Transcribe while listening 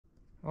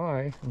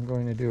I am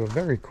going to do a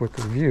very quick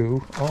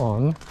review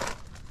on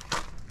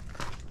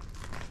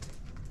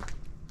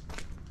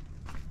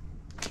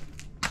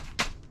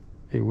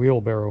a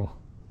wheelbarrow.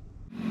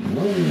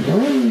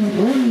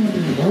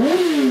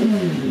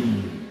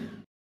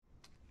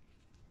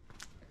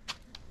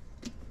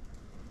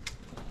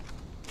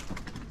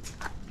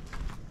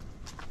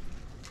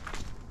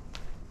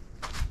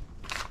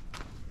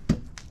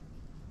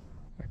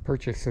 I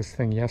purchased this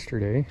thing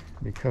yesterday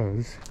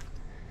because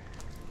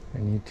I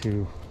need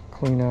to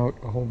clean out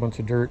a whole bunch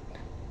of dirt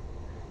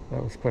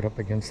that was put up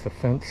against the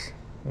fence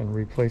and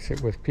replace it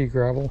with pea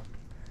gravel.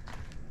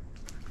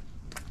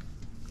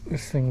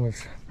 This thing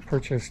was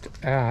purchased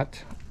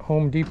at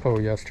Home Depot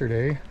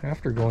yesterday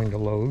after going to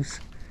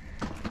Lowe's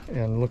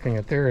and looking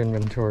at their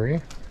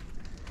inventory,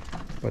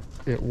 but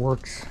it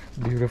works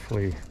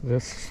beautifully.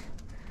 This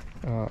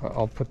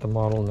I'll put the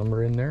model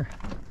number in there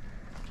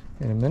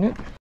in a minute.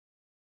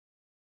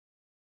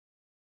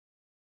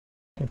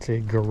 It's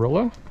a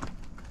Gorilla.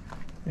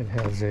 It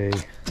has a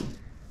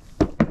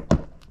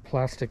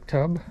plastic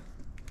tub.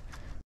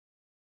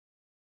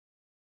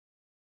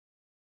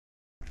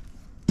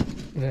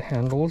 The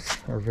handles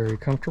are very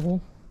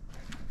comfortable.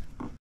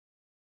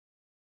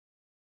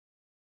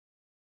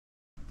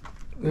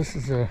 This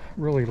is a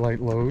really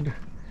light load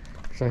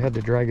because I had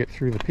to drag it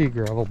through the pea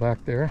gravel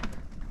back there.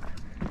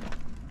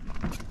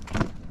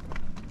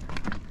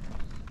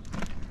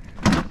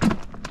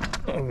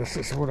 This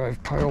is what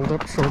I've piled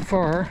up so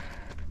far.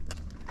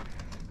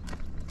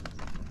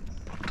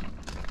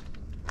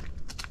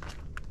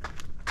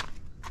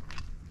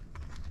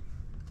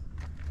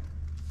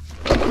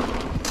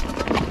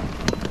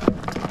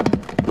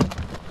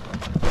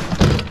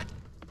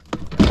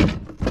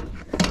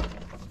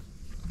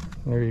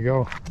 There you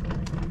go.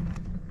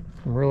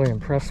 I'm really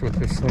impressed with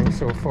this thing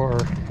so far.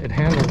 It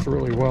handles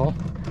really well.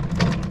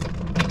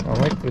 I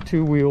like the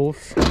two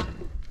wheels.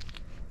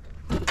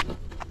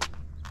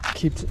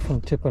 Keeps it from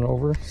tipping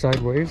over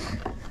sideways.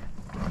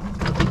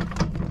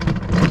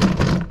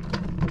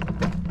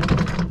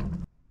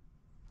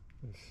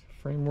 This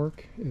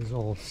framework is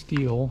all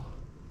steel.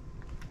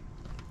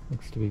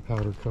 Looks to be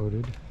powder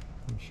coated.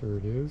 I'm sure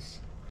it is.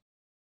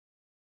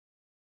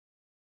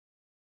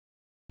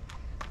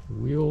 The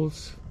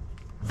wheels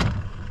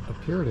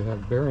appear to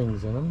have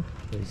bearings in them.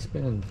 They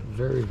spin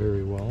very,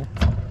 very well.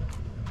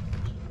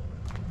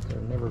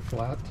 They're never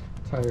flat.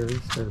 Tires,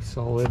 they're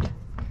solid.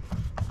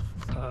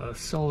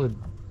 Solid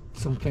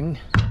something,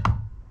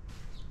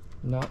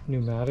 not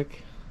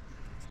pneumatic.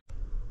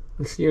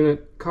 This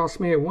unit cost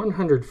me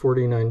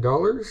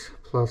 $149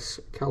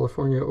 plus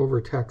California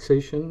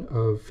overtaxation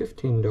of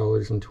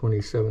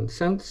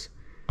 $15.27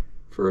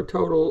 for a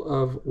total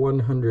of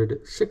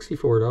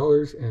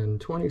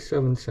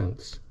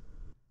 $164.27.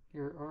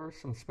 Here are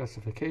some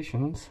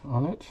specifications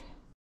on it.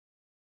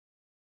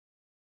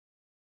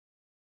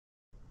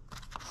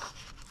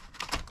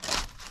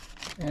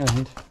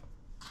 And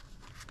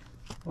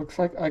looks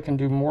like I can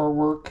do more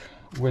work,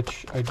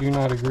 which I do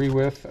not agree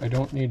with. I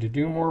don't need to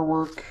do more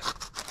work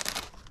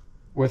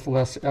with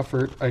less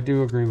effort. I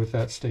do agree with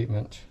that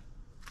statement.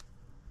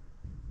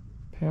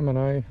 Pam and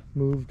I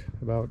moved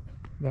about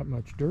that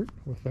much dirt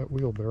with that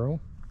wheelbarrow.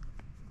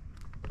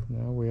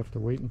 Now we have to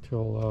wait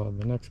until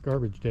the next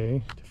garbage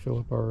day to fill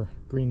up our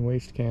green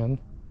waste can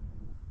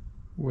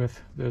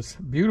with this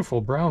beautiful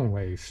brown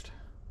waste.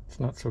 It's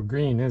not so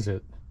green, is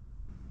it?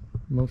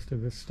 Most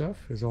of this stuff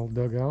is all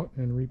dug out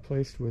and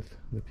replaced with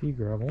the pea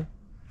gravel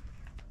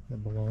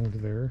that belonged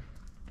there.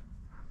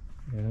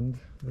 And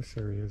this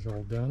area is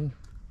all done.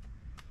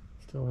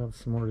 Still have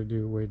some more to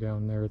do way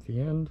down there at the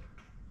end.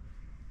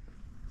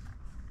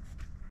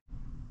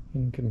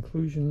 In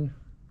conclusion,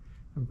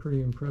 I'm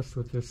pretty impressed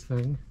with this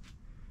thing.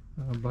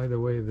 By the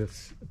way,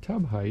 this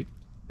tub height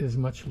is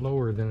much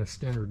lower than a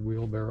standard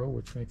wheelbarrow,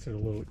 which makes it a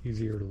little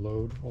easier to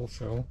load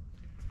also.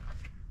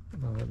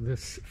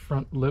 This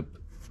front lip,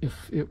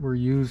 if it were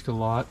used a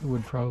lot,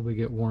 would probably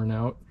get worn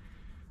out.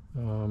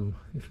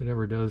 If it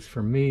ever does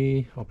for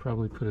me, I'll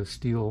probably put a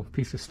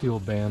piece of steel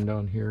band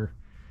on here,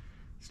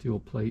 steel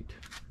plate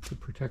to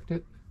protect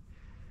it.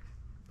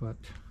 But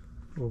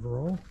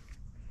overall,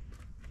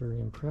 very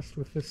impressed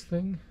with this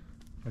thing.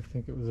 I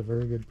think it was a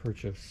very good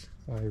purchase.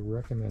 I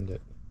recommend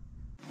it.